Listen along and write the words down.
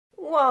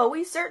Whoa,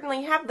 we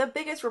certainly have the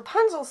biggest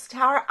Rapunzel's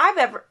tower I've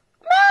ever...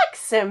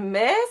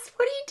 Maximus,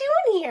 what are you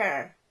doing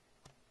here?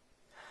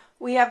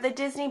 We have the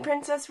Disney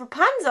Princess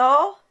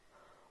Rapunzel.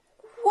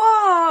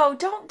 Whoa,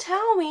 don't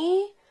tell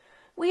me.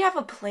 We have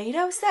a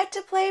Play-Doh set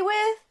to play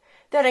with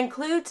that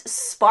includes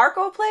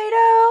sparkle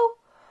Play-Doh.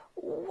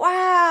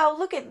 Wow,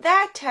 look at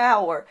that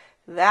tower.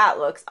 That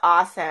looks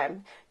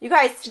awesome. You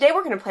guys, today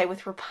we're going to play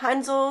with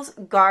Rapunzel's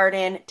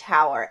Garden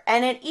Tower.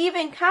 And it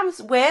even comes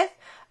with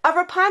a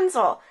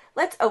Rapunzel.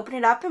 Let's open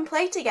it up and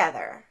play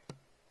together.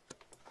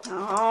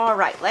 All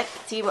right, let's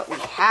see what we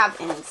have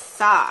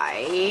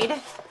inside.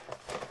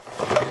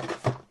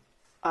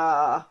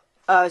 A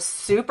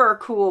super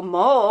cool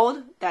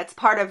mold that's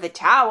part of the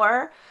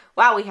tower.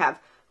 Wow, we have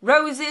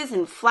roses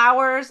and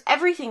flowers,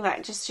 everything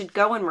that just should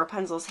go in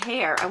Rapunzel's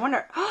hair. I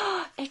wonder,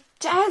 it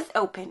does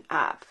open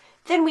up.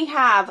 Then we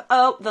have,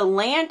 the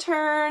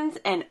lanterns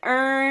and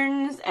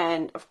urns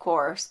and, of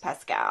course,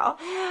 Pascal.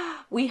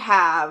 We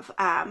have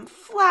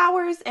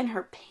flowers in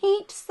her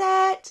paint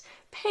set,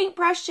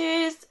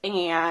 paintbrushes,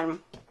 and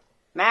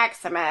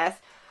Maximus.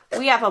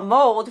 We have a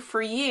mold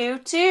for you,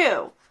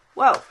 too.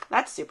 Whoa,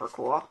 that's super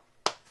cool.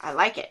 I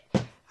like it.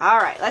 All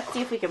right, let's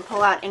see if we can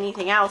pull out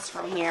anything else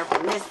from here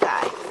from this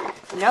side.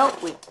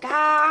 Nope, we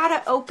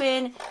gotta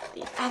open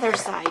the other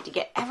side to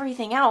get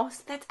everything else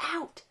that's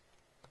out.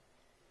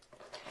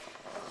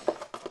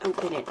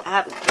 Open it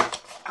up.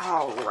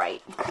 All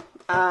right.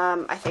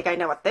 I think I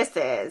know what this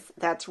is.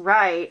 That's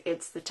right.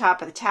 It's the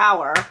top of the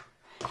tower.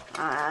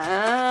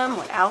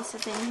 What else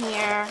is in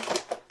here?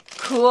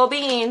 Cool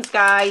beans,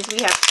 guys.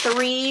 We have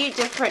 3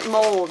 different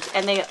molds,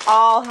 and they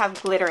all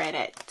have glitter in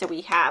it. So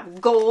we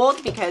have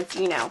gold, because,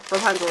 you know,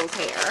 Rapunzel's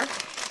hair.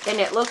 Then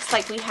it looks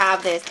like we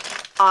have this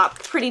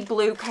pretty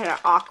blue kind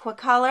of aqua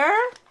color.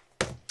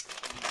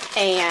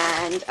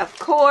 And, of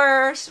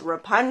course,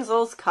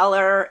 Rapunzel's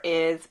color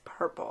is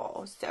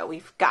purple. So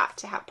we've got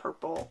to have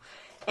purple.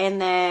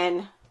 And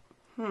then,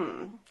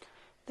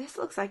 this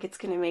looks like it's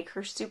going to make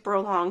her super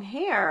long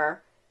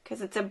hair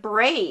because it's a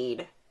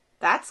braid.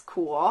 That's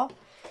cool.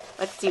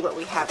 Let's see what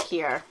we have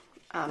here.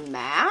 A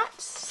mat,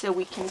 so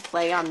we can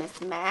play on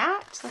this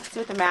mat. Let's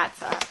see what the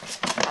mat's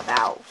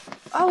about.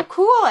 Oh,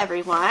 cool,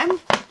 everyone.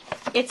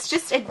 It's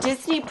just a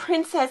Disney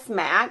princess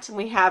mat, and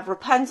we have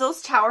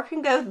Rapunzel's tower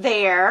can go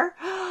there.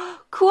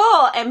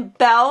 Cool, and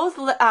Belle's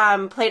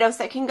Play-Doh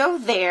set can go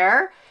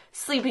there.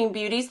 Sleeping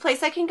Beauty's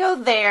place I can go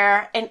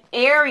there, and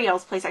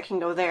Ariel's place I can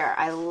go there.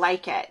 I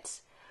like it.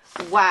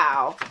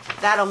 Wow,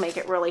 that'll make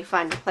it really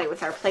fun to play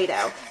with our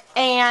Play-Doh.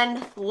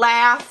 And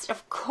last,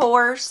 of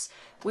course,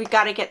 we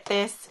got to get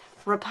this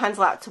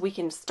Rapunzel out so we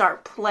can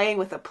start playing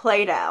with a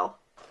Play-Doh.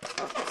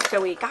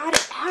 So we got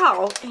it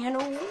out, and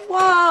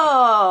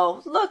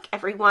whoa, look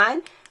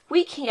everyone,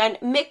 we can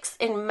mix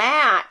and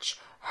match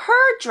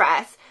her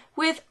dress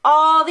with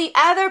all the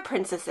other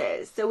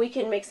princesses. So we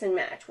can mix and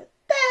match with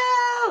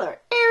Belle or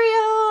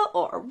Ariel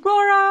or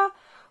Aurora.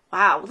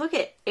 Wow, look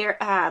at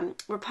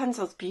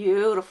Rapunzel's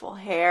beautiful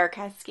hair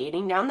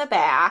cascading down the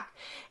back.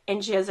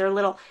 And she has her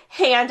little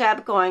hand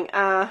up going,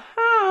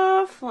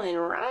 Flynn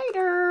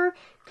Rider.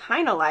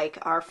 Kind of like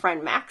our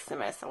friend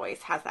Maximus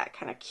always has that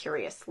kind of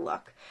curious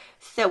look.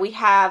 So we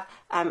have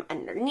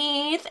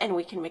underneath, and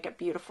we can make a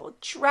beautiful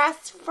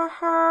dress for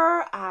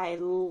her. I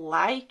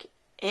like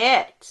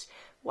it.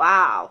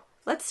 Wow,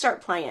 let's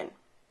start playing.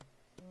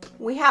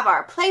 We have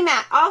our play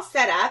mat all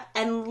set up,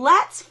 and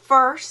let's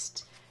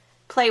first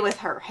play with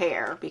her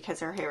hair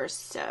because her hair is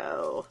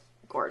so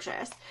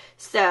gorgeous.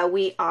 So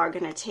we are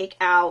going to take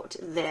out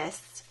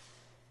this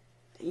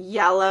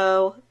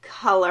yellow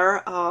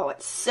color. Oh,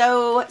 it's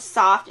so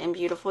soft and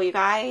beautiful, you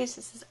guys.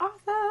 This is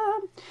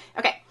awesome.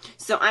 Okay,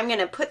 so I'm going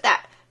to put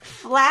that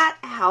flat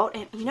out,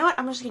 and you know what?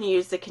 I'm just going to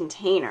use the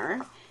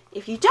container.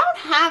 If you don't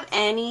have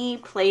any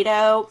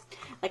Play-Doh,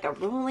 like a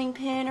rolling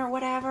pin or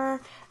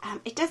whatever,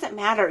 it doesn't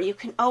matter. You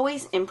can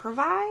always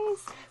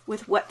improvise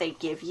with what they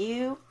give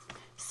you.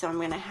 So I'm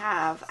going to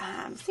have,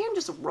 see, I'm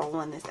just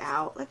rolling this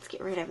out. Let's get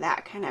rid of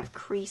that kind of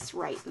crease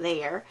right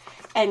there.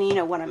 And you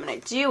know what I'm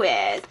going to do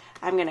is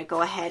I'm going to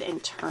go ahead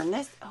and turn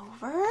this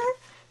over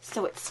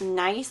so it's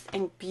nice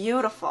and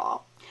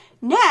beautiful.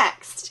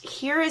 Next,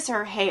 here is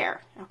her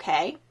hair,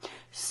 okay?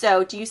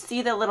 So do you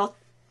see the little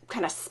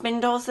kind of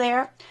spindles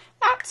there?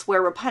 That's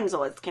where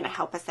Rapunzel is going to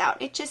help us out.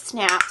 It just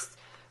snaps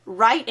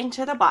right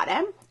into the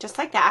bottom, just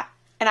like that.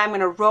 And I'm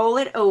going to roll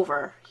it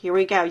over. Here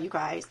we go, you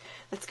guys.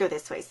 Let's go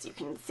this way so you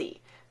can see.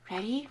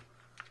 Ready?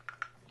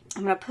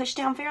 I'm going to push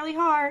down fairly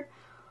hard.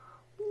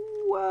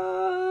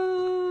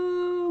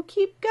 Whoa.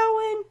 Keep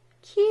going.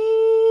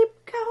 Keep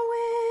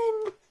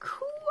going.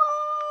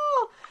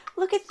 Cool.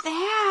 Look at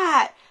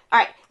that. All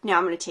right. Now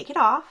I'm going to take it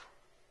off.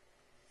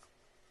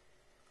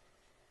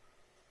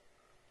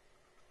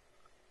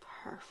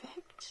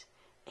 Perfect.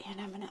 And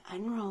I'm going to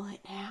unroll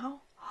it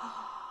now.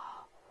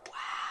 Oh,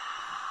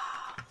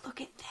 wow.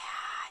 Look at that.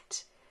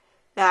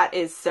 That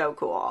is so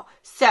cool.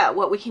 So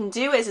what we can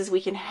do is we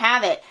can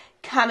have it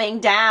coming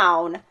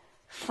down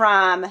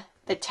from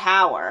the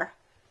tower,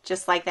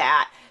 just like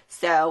that.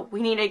 So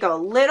we need to go a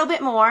little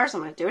bit more. So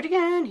I'm going to do it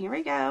again. Here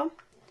we go.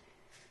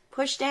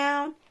 push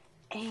down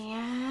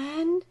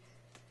and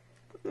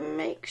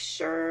make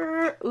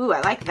sure. Ooh,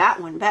 I like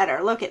that one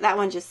better. Look at that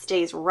one, just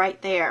stays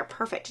right there.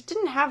 Perfect. It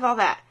didn't have all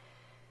that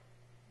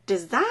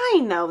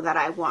design though that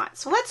I want.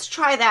 So let's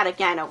try that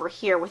again over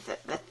here with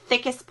the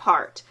thickest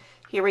part.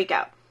 Here we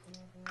go.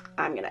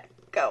 I'm gonna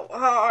go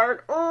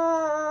hard.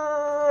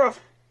 Oh,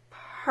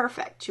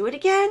 perfect. Do it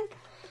again.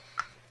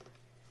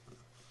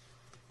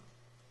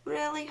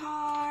 Really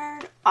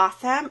hard.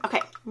 Awesome.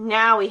 Okay,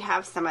 now we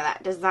have some of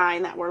that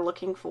design that we're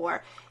looking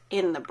for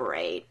in the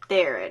braid.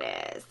 There it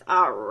is.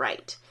 All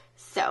right.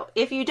 So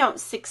if you don't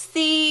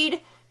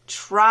succeed,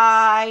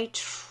 try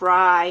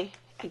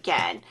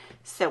again.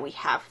 So we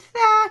have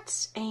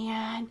that,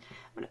 and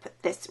I'm going to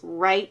put this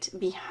right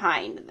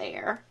behind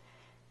there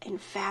and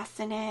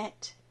fasten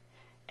it.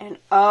 And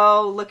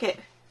oh, look at,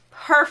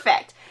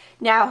 perfect.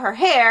 Now her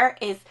hair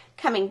is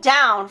coming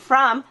down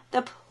from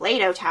the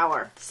Play-Doh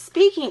tower.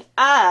 Speaking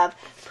of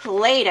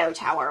Play-Doh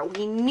tower,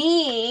 we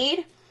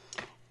need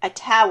a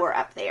tower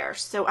up there.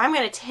 So I'm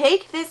going to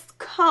take this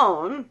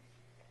cone,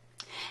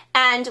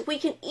 and we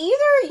can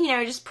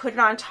either, just put it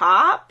on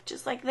top,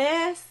 just like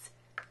this,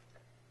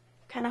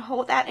 kind of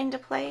hold that into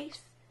place,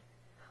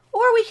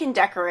 or we can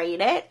decorate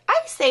it.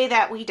 I say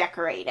that we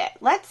decorate it.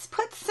 Let's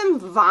put some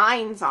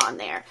vines on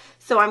there.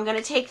 So I'm going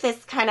to take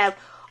this kind of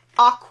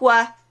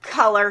aqua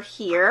color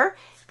here,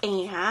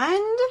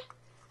 and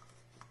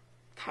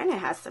kind of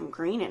has some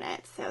green in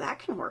it, so that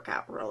can work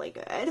out really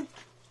good.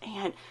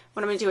 And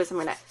what I'm going to do is I'm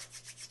going to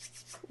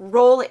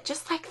roll it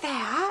just like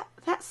that.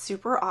 That's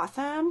super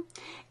awesome.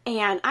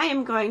 And I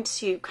am going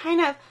to kind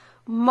of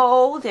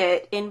mold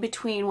it in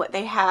between what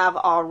they have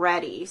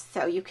already,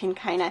 so you can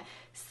kind of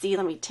see.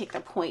 Let me take the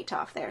point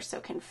off there so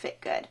it can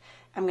fit good.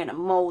 I'm going to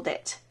mold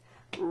it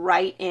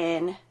right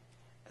in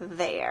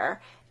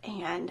there,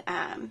 and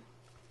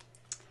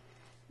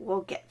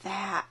we'll get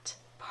that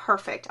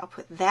perfect. I'll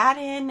put that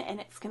in, and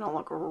it's going to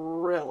look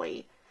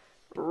really,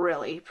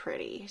 really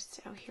pretty.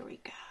 So here we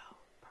go.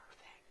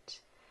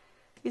 Perfect.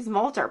 These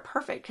molds are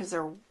perfect because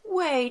they're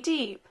way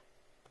deep.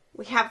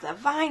 We have the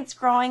vines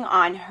growing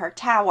on her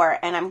tower,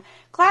 and I'm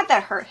glad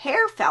that her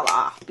hair fell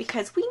off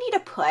because we need to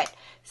put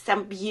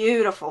some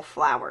beautiful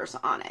flowers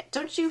on it.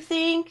 Don't you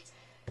think?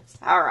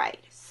 All right.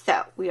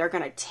 So we are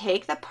going to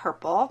take the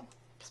purple.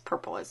 This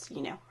purple is,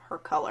 her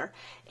color.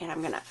 And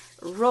I'm going to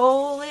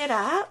roll it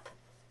up.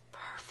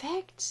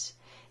 Perfect.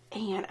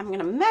 And I'm going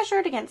to measure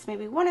it against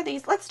maybe one of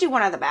these. Let's do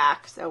one on the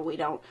back so we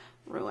don't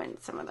ruin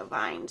some of the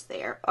vines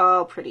there.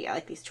 Oh, pretty. I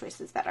like these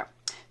choices better.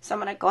 So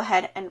I'm going to go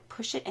ahead and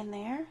push it in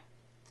there.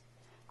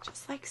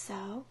 Just like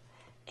so.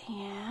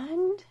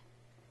 And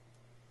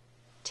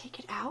take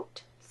it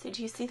out. So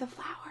do you see the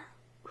flower?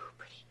 Ooh,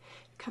 pretty.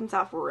 It comes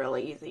off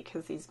really easy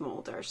because these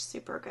molds are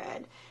super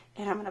good.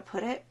 And I'm going to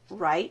put it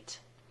right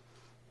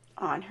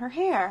on her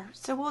hair.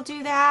 So we'll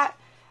do that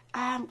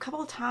a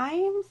couple of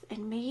times,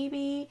 and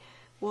maybe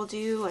we'll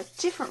do a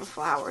different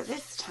flower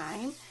this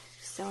time.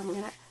 So I'm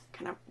going to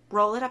kind of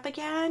roll it up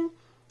again,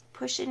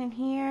 push it in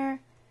here,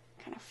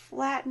 kind of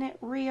flatten it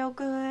real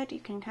good. You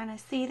can kind of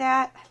see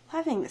that. I'm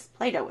loving this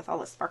Play-Doh with all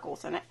the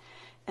sparkles in it.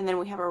 And then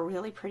we have a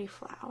really pretty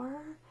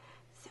flower.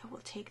 So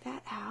we'll take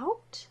that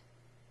out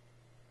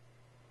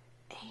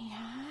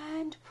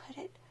and put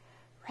it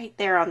right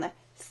there on the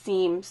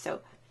seam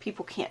so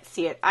people can't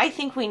see it. I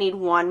think we need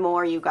one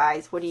more, you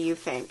guys. What do you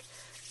think?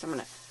 So I'm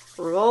going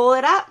to roll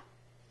it up,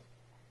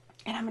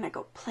 and I'm going to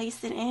go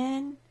place it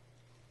in.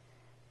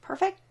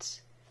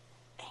 Perfect.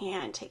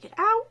 And take it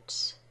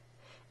out.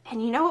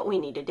 And you know what we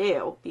need to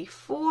do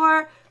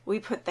before we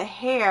put the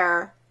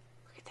hair,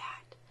 look at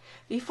that.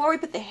 Before we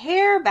put the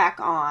hair back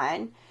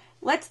on,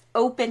 let's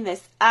open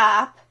this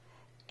up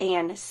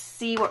and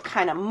see what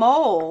kind of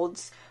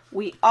molds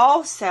we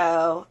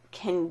also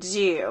can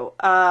do.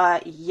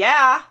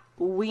 Yeah,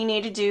 we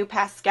need to do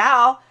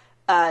pastel.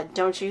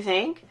 Don't you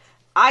think?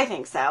 I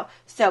think so.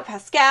 So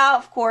pastel,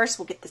 of course,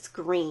 we'll get this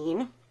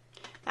green.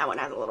 That one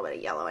has a little bit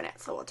of yellow in it,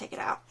 so we'll take it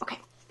out. Okay,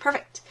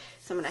 perfect.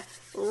 So I'm going to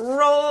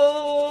roll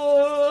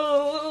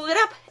it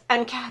up.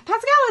 And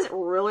pastel isn't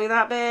really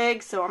that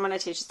big, so I'm going to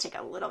just take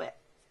a little bit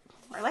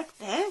more like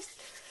this.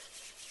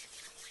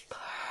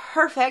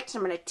 Perfect.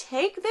 I'm going to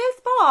take this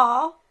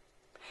ball,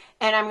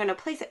 and I'm going to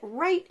place it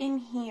right in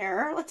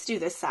here. Let's do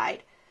this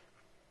side.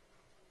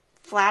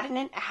 Flatten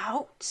it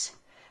out.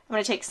 I'm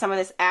going to take some of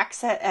this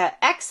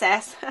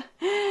excess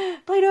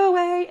Play-Doh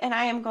away, and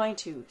I am going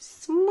to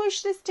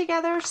smoosh this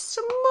together.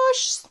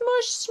 Smoosh,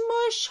 smoosh,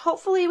 smoosh.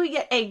 Hopefully we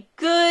get a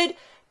good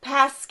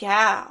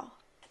pastel.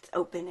 Let's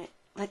open it.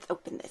 Let's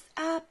open this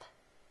up.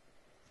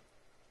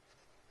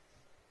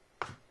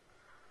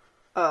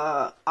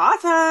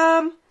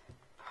 Awesome.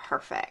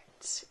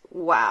 Perfect.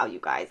 Wow, you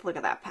guys, look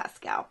at that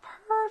pastel.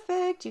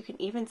 Perfect. You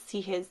can even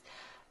see his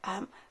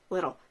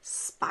little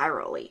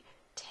spirally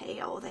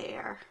tail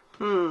there.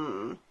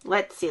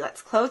 Let's see.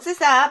 Let's close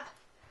this up.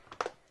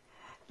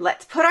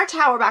 Let's put our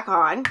tower back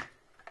on.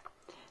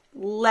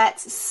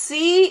 Let's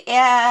see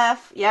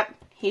if, yep,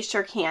 he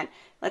sure can.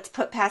 Let's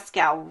put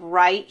Pascal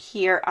right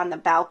here on the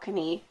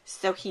balcony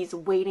so he's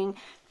waiting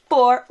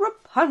for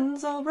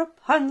Rapunzel,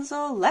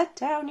 Rapunzel, let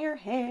down your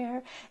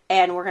hair.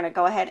 And we're going to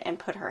go ahead and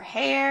put her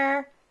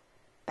hair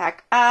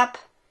back up.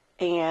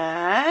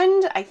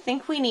 And I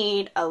think we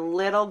need a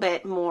little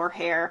bit more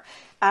hair.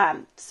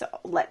 So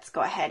let's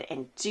go ahead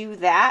and do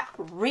that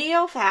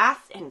real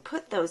fast and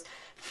put those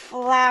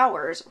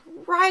flowers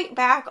right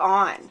back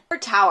on. Her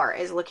tower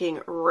is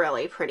looking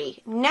really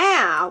pretty.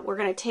 Now we're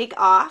going to take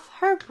off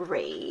her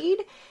braid.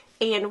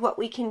 And what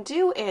we can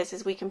do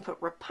is we can put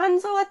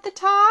Rapunzel at the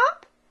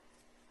top.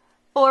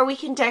 Or we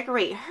can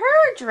decorate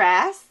her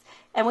dress.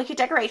 And we can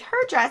decorate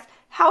her dress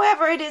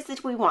however it is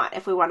that we want.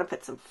 If we want to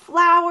put some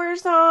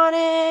flowers on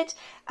it,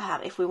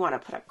 if we want to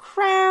put a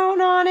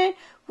crown on it,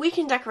 we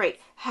can decorate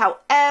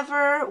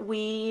however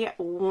we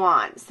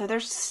want. So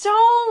there's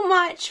so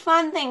much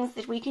fun things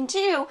that we can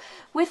do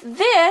with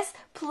this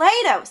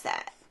Play-Doh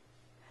set.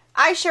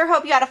 I sure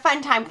hope you had a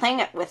fun time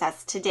playing it with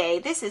us today.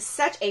 This is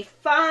such a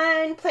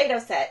fun Play-Doh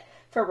set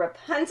for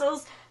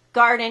Rapunzel's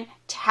Garden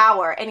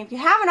Tower. And if you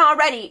haven't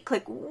already,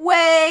 click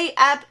way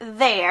up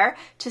there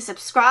to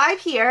subscribe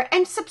here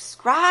and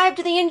subscribe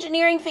to the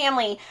Engineering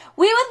Family.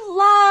 We would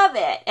love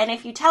it. And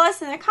if you tell us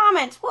in the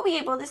comments, we'll be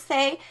able to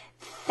say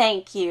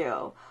thank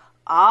you.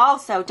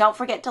 Also, don't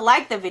forget to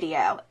like the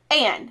video.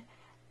 And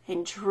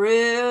in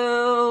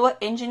true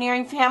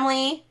Engineering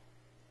Family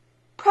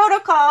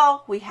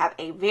protocol, we have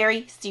a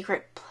very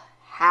secret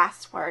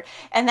password.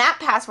 And that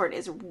password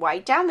is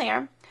right down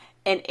there.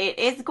 And it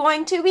is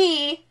going to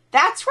be,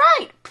 that's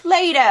right,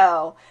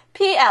 Play-Doh.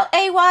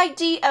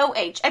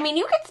 P-L-A-Y-D-O-H. I mean,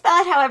 you can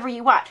spell it however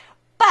you want,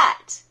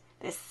 but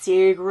the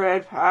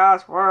secret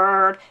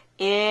password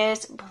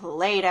is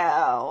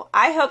Play-Doh.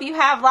 I hope you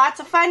have lots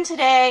of fun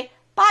today.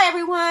 Bye,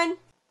 everyone.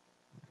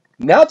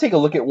 Now take a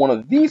look at one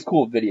of these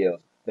cool videos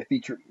that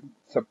feature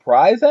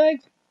surprise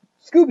eggs,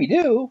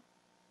 Scooby-Doo,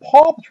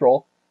 Paw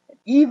Patrol, and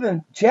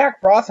even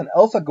Jack Frost and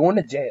Elsa going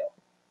to jail.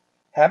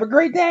 Have a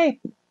great day.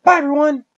 Bye, everyone.